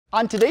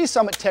On today's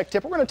Summit Tech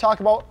Tip, we're going to talk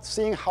about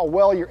seeing how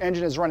well your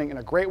engine is running, and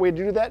a great way to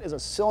do that is a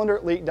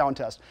cylinder leak down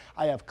test.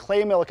 I have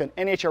Clay Milliken,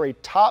 NHRA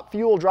top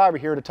fuel driver,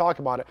 here to talk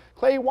about it.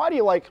 Clay, why do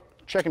you like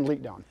checking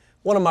leak down?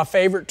 One of my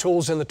favorite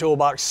tools in the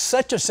toolbox.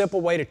 Such a simple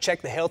way to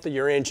check the health of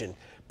your engine.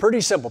 Pretty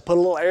simple. Put a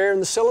little air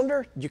in the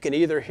cylinder. You can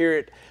either hear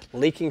it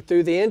leaking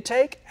through the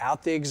intake,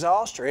 out the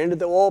exhaust, or into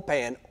the oil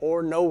pan,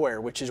 or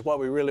nowhere, which is what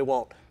we really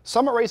want.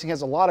 Summit Racing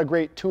has a lot of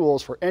great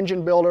tools for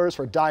engine builders,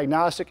 for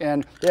diagnostic,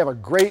 and they have a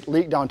great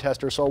leak down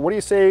tester. So what do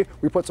you say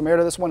we put some air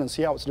to this one and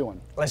see how it's doing?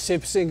 Let's see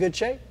if it's in good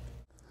shape.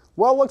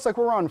 Well, it looks like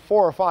we're on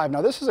 4 or 5.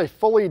 Now this is a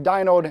fully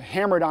dynoed,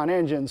 hammered on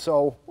engine,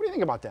 so what do you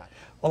think about that?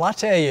 Well, I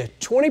tell you,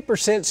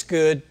 20%'s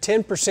good,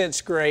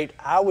 10%'s great.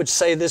 I would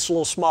say this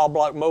little small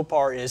block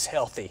Mopar is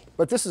healthy.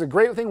 But this is a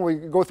great thing where you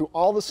can go through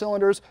all the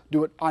cylinders,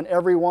 do it on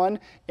every one,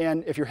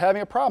 and if you're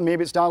having a problem,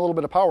 maybe it's down a little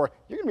bit of power,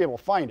 you're gonna be able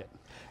to find it.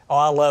 Oh,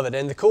 I love it.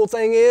 And the cool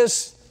thing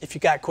is, if you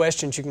got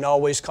questions, you can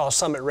always call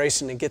Summit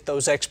Racing and get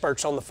those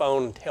experts on the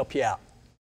phone and help you out.